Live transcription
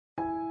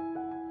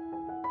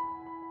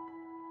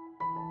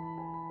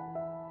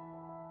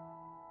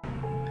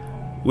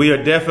We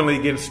are definitely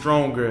getting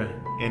stronger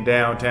in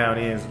downtown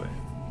Ensley.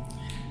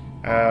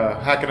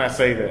 How can I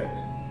say that?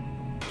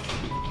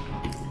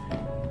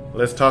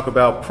 Let's talk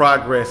about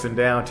progress in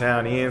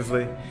downtown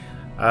Ensley.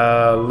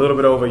 A little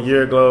bit over a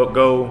year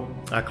ago,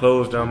 I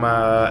closed on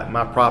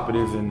my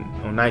properties on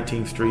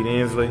 19th Street,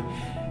 Ensley.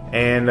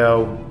 And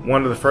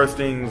one of the first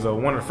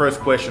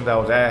questions I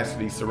was asked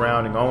the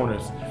surrounding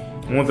owners,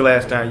 when's the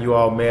last time you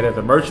all met at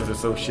the Merchants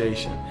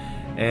Association?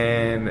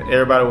 And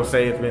everybody would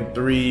say it's been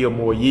 3 or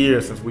more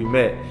years since we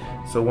met.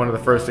 So one of the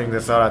first things I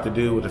sought out to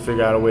do was to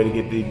figure out a way to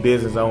get the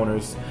business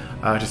owners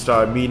to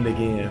start meeting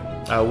again.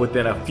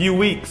 Within a few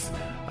weeks,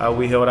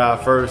 we held our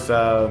first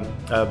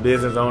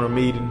business owner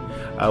meeting.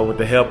 With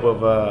the help of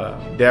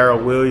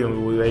Darryl Williams,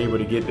 we were able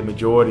to get the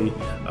majority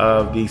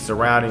of the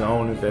surrounding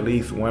owners, at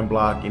least one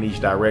block in each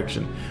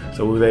direction.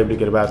 So we were able to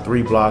get about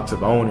 3 blocks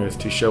of owners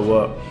to show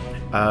up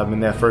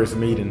in that first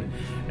meeting.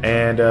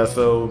 And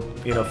so,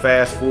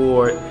 fast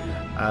forward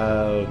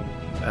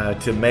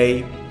to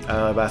May,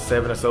 about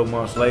 7 or so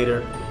months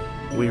later,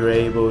 we were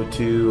able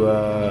to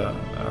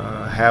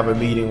have a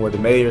meeting where the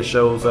mayor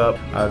shows up.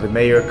 The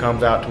mayor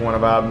comes out to one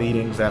of our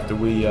meetings after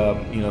we,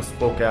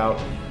 spoke out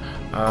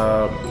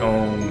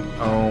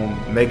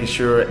on making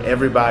sure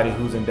everybody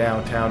who's in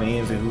downtown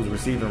Ensley who's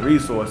receiving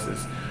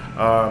resources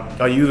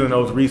are using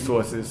those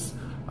resources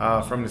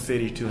from the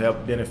city to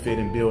help benefit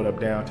and build up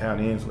downtown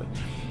Ensley.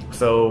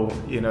 So,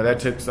 that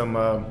took some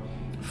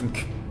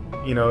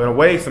in a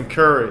way, some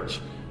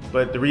courage.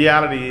 But the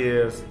reality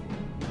is,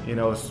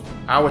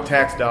 our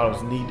tax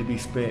dollars need to be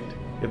spent.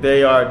 If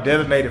they are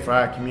designated for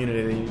our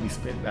community, they need to be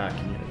spent in our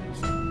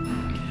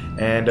communities.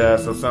 And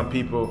so some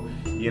people,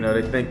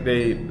 they think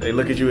they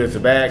look at you as a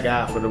bad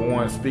guy for the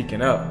one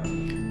speaking up.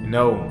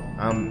 No,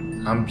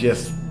 I'm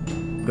just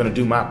gonna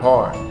do my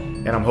part,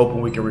 and I'm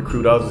hoping we can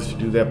recruit others to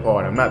do their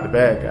part. I'm not the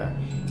bad guy.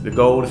 The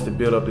goal is to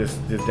build up this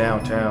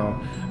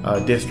downtown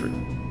district,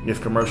 this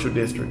commercial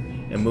district,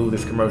 and move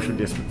this commercial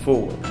district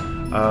forward.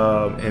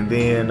 And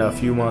then a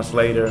few months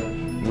later,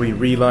 we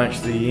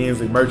relaunched the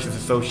Ensley Merchants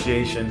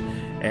Association.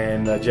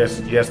 And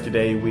just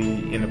yesterday,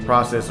 in the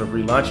process of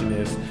relaunching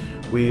this,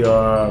 we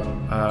are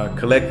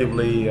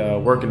collectively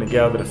working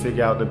together to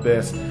figure out the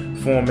best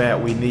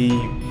format we need.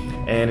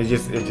 And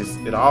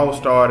it all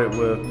started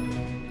with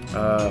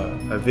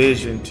a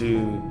vision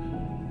to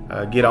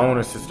get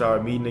owners to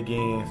start meeting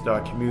again,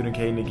 start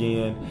communicating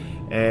again.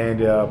 And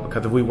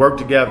because if we work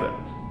together,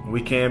 we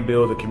can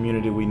build the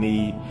community we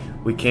need.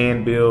 We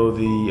can build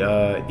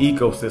the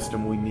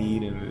ecosystem we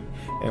need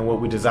and what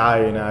we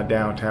desire in our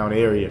downtown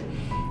area.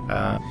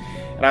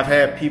 And I've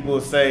had people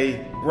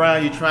say,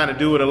 Brian, you're trying to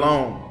do it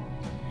alone.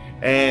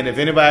 And if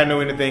anybody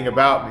knew anything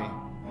about me,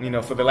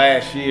 for the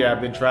last year,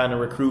 I've been trying to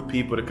recruit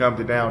people to come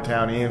to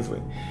downtown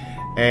Ensley.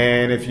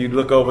 And if you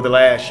look over the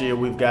last year,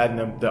 we've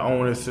gotten the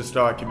owners to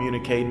start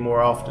communicating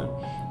more often,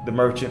 the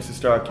merchants to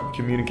start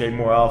communicating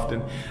more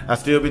often. I've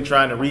still been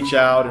trying to reach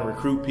out and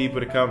recruit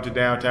people to come to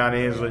downtown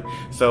Ensley.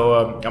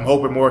 So I'm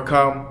hoping more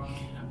come.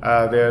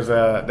 There's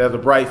a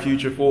bright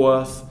future for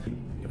us.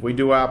 If we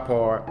do our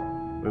part,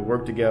 we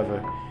work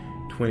together.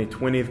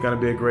 2020 is going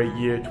to be a great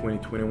year.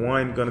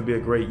 2021 is going to be a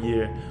great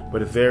year.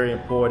 But it's very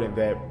important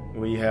that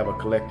we have a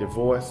collective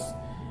voice.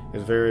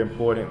 It's very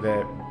important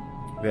that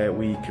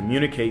we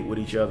communicate with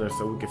each other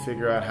so we can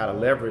figure out how to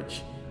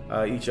leverage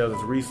each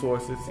other's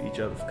resources, each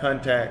other's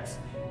contacts,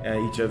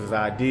 and each other's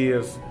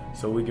ideas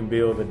so we can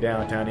build the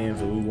downtown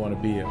Ensley we want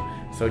to build.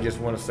 So just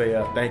want to say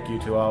thank you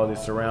to all the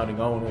surrounding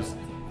owners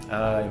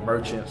and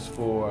merchants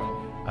for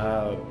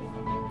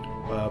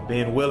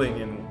being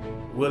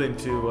willing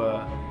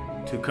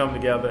to come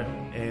together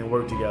and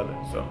work together.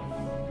 So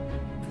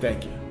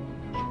thank you.